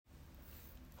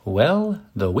Well,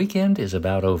 the weekend is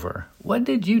about over. What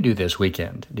did you do this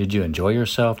weekend? Did you enjoy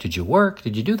yourself? Did you work?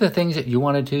 Did you do the things that you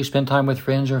wanted to? Spend time with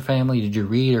friends or family? Did you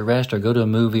read or rest or go to a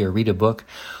movie or read a book?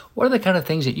 What are the kind of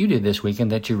things that you did this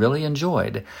weekend that you really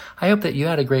enjoyed? I hope that you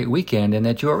had a great weekend and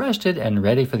that you are rested and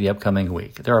ready for the upcoming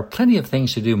week. There are plenty of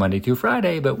things to do Monday through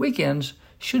Friday, but weekends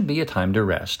should be a time to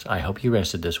rest. I hope you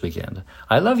rested this weekend.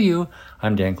 I love you.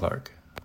 I'm Dan Clark.